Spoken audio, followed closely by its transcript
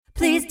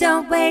Please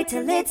don't wait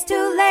till it's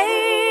too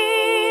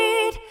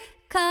late.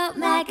 Call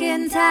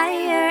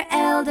McIntyre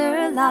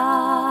Elder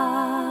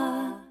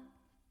Law.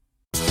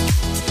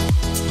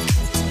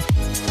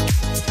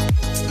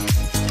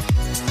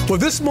 Well,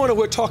 this morning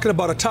we're talking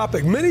about a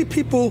topic many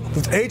people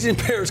with aging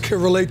parents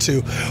can relate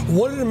to,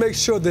 wanting to make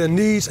sure their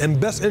needs and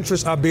best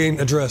interests are being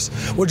addressed.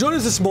 Well, joining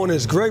us this morning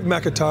is Greg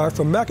McIntyre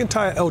from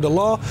McIntyre Elder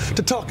Law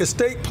to talk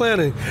estate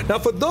planning. Now,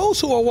 for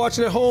those who are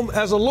watching at home,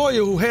 as a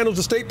lawyer who handles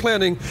estate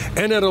planning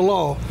and elder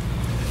law,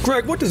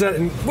 Greg, what does that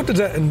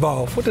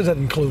involve? What does that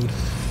include?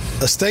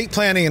 Estate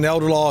planning and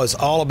elder law is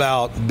all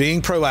about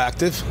being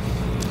proactive,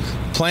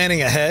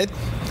 planning ahead,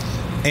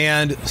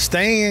 and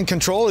staying in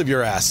control of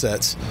your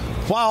assets,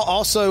 while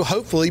also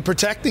hopefully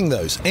protecting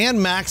those and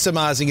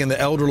maximizing in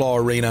the elder law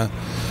arena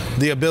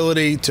the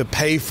ability to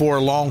pay for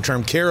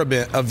long-term care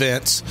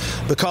events,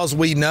 because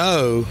we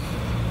know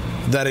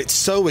that it's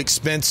so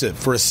expensive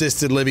for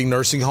assisted living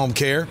nursing home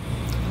care,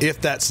 if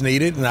that's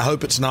needed, and I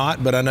hope it's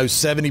not, but I know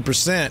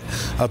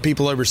 70% of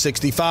people over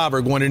 65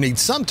 are going to need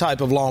some type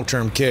of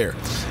long-term care,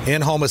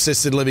 in-home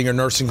assisted living or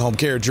nursing home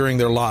care during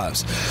their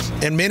lives.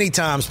 And many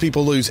times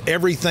people lose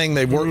everything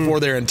they've worked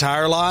for their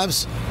entire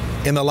lives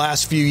in the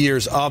last few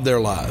years of their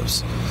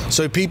lives.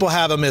 So people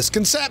have a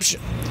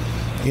misconception.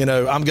 You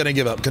know, I'm going to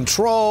give up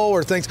control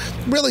or things.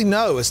 Really,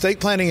 no. Estate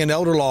planning and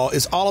elder law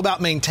is all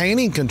about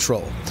maintaining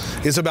control.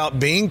 It's about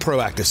being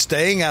proactive,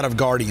 staying out of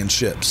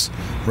guardianships,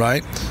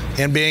 right?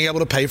 And being able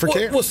to pay for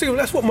care. Well, see,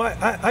 that's what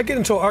I get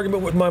into an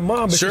argument with my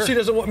mom because she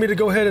doesn't want me to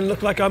go ahead and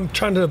look like I'm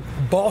trying to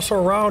boss her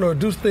around or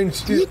do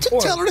things. You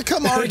tell her to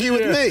come argue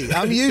with me.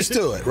 I'm used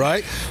to it,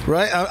 right?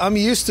 I'm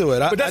used to it.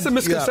 But that's the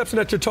misconception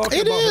that you're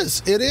talking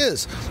about. It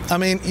is. I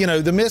mean, you know,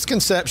 the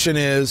misconception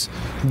is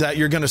that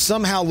you're going to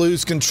somehow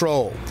lose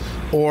control.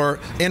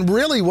 And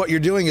really what you're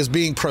doing is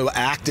being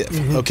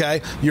proactive,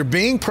 okay? You're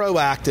being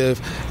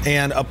proactive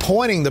and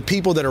appointing the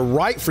people that are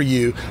right for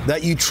you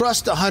that you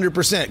trust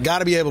 100%. Got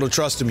to be able to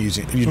trust them,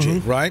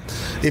 Eugene, right?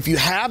 If you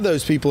have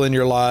those people in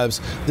your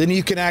lives, then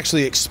you can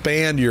actually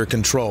expand your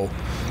control.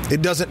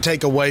 It doesn't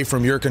take away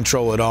from your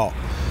control at all.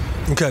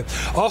 Okay.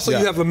 Also,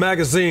 you have a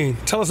magazine.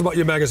 Tell us about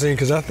your magazine,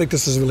 because I think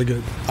this is really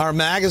good. Our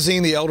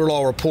magazine, the Elder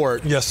Law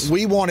Report, yes,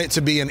 we want it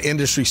to be an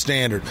industry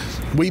standard.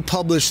 We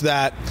publish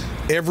that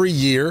every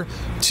year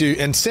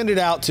and send it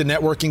out to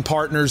networking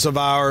partners of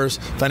ours,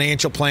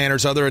 financial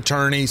planners, other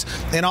attorneys,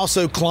 and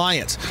also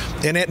clients.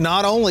 And it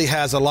not only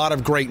has a lot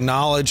of great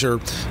knowledge or,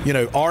 you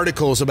know,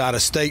 articles about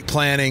estate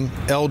planning,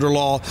 elder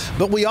law,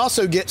 but we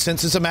also get,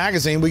 since it's a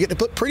magazine, we get to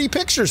put pretty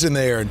pictures in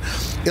there and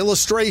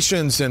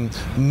illustrations and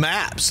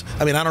maps.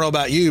 I mean, I don't know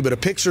about you, but a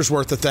picture's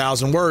worth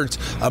 1,000 words.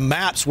 A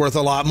map's worth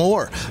a lot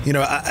more. You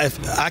know,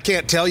 I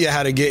can't tell you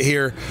how to get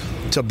here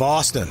to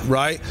Boston,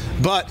 right?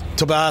 But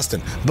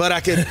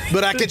I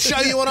could show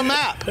you on a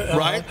map,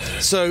 right?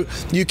 So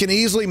you can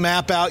easily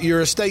map out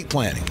your estate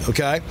planning,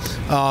 okay?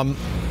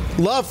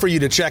 Love for you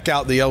to check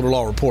out the Elder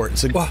Law Report.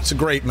 It's a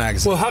great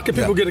magazine. Well, how can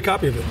people get a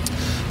copy of it?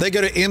 They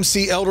go to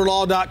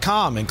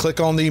mcelderlaw.com and click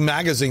on the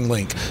magazine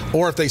link.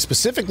 Or if they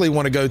specifically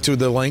want to go to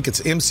the link,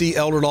 it's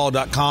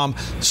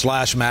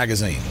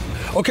mcelderlaw.com/magazine.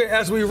 Okay,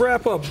 as we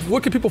wrap up,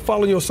 what can people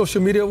follow you on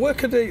social media? Where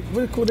could they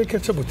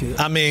catch up with you?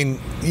 I mean,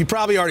 you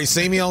probably already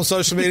see me on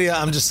social media.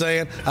 I'm just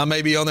saying, I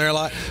may be on there a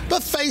lot.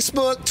 But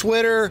Facebook,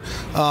 Twitter,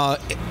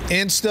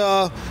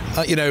 Insta,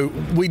 you know,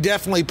 we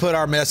definitely put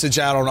our message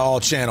out on all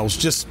channels.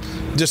 Just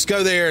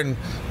go there and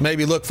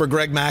maybe look for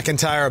Greg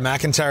McIntyre or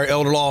McIntyre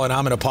Elder Law, and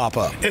I'm going to pop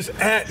up. It's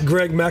at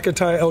Greg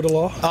McIntyre Elder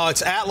Law?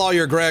 It's at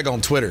Lawyer Greg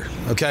on Twitter,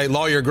 okay?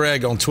 Lawyer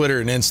Greg on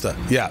Twitter and Insta.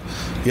 Yeah,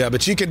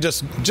 but you can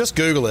just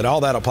Google it. All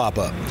that'll pop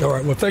up. All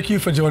right. Well, thank you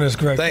for joining us,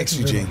 Greg. Thanks,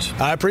 Eugene.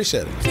 I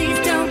appreciate it. Please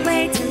don't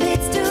wait till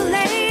it's too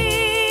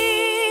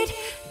late.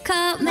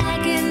 Call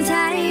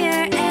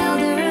McIntyre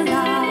Elder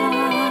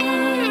Law.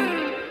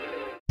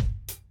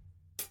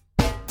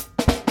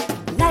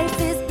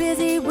 Life is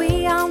busy,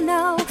 we all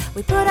know.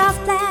 We put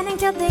off planning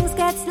till things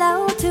get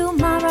slow.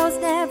 Tomorrow's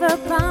never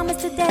promised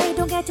today.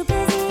 Don't get too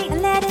busy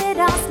and let it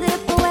all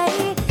slip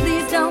away.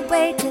 Please don't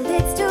wait till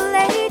it's too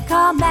late.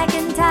 Call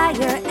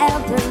McIntyre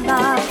Elder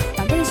Law.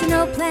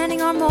 Foundational planning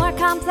or more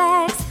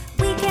complex.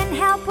 We can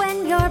help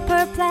when you're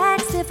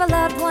perplexed. If a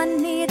loved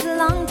one needs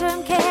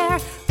long-term care,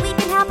 we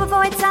can help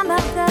avoid some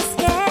of the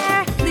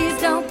scare. Please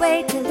don't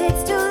wait till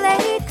it's too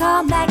late.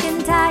 Call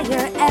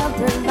McIntyre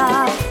Elder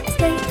Law.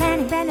 Estate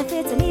planning,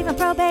 benefits, and even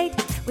probate.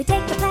 We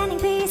take the planning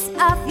piece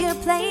off your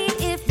plate.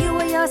 If you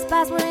or your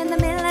spouse were in the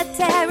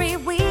military,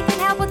 we can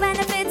help with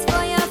benefits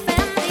for your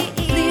family.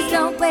 Please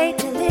don't wait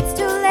till it's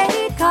too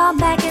late. Call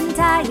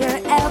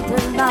McIntyre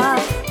Elder Law.